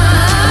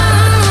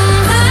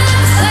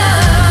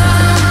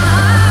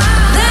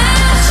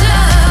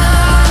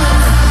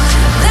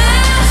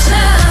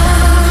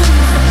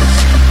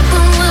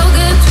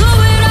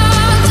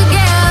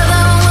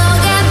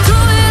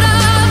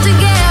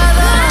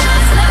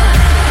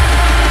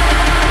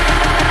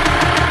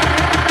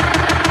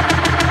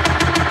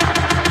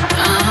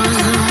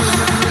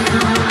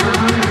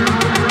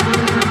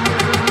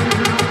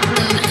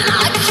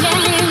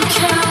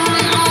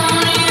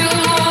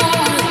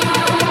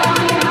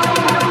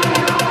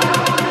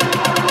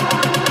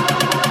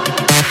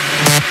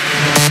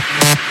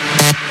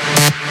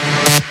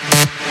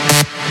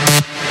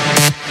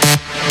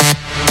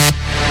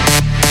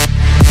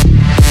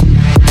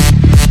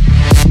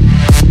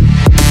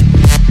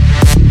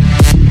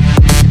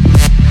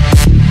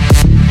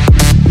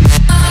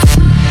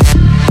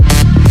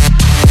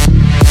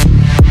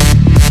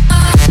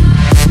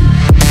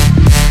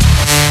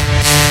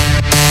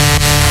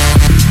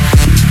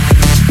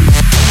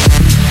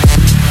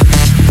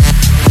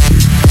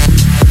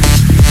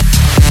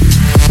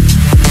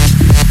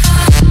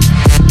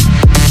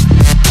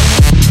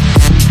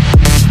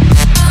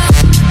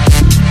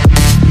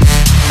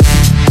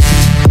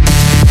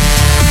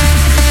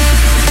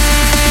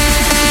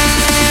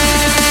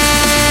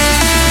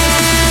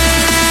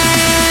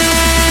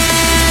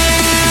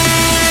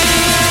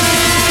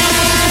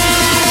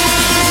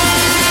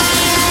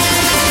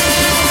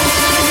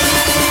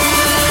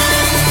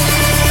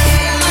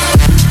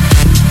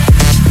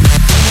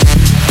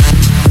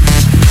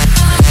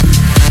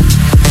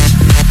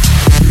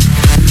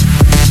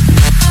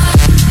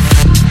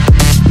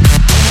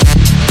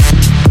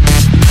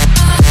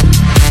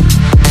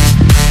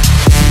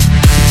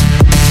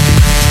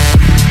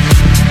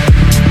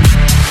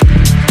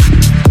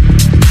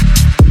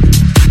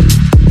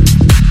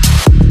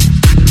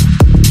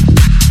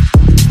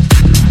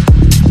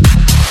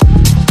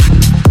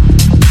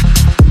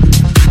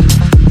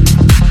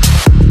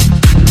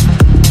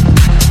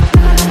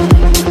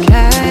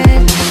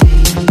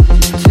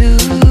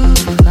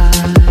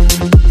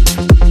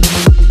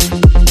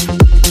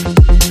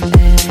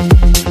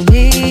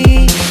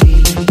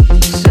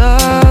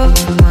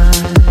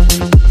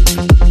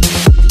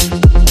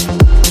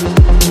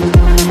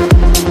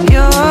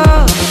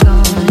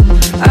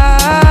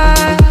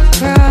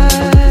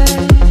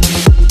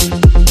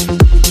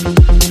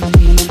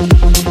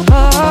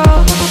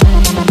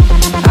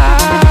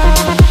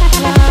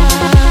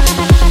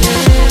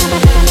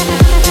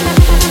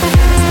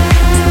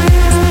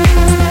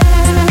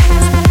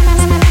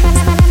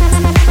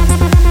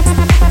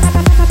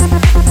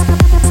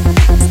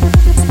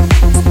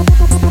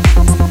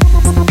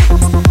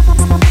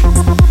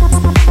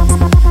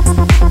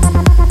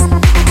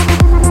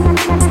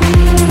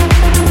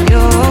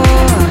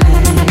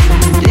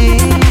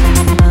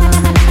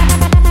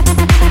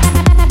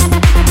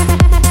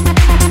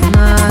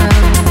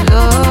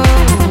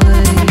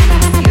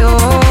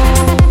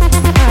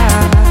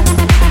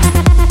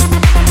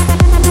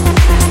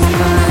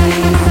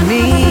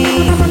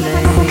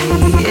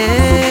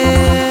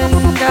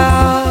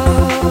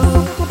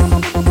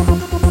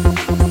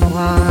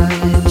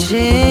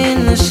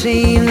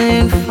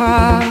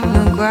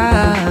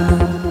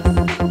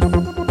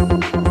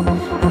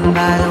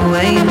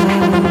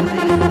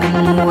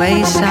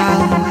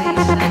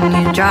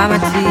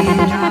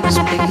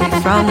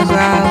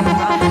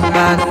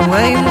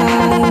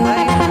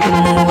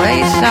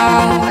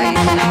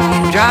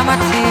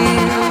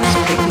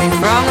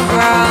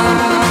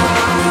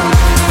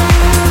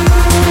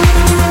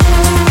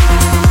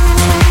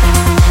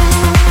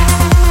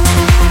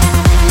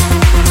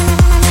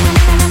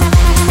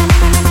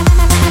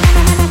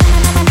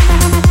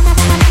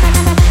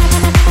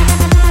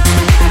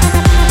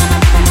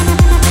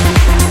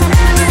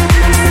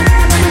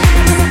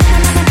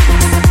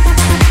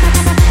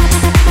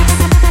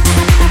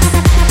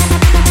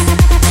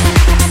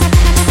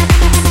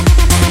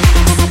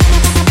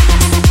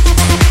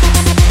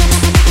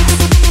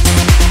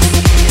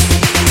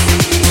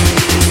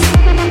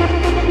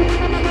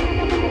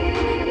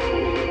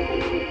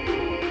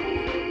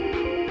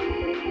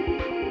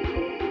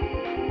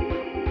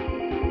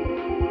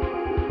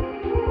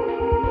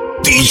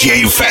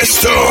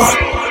 DJFESTO.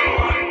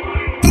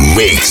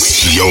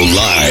 Mix your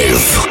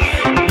life.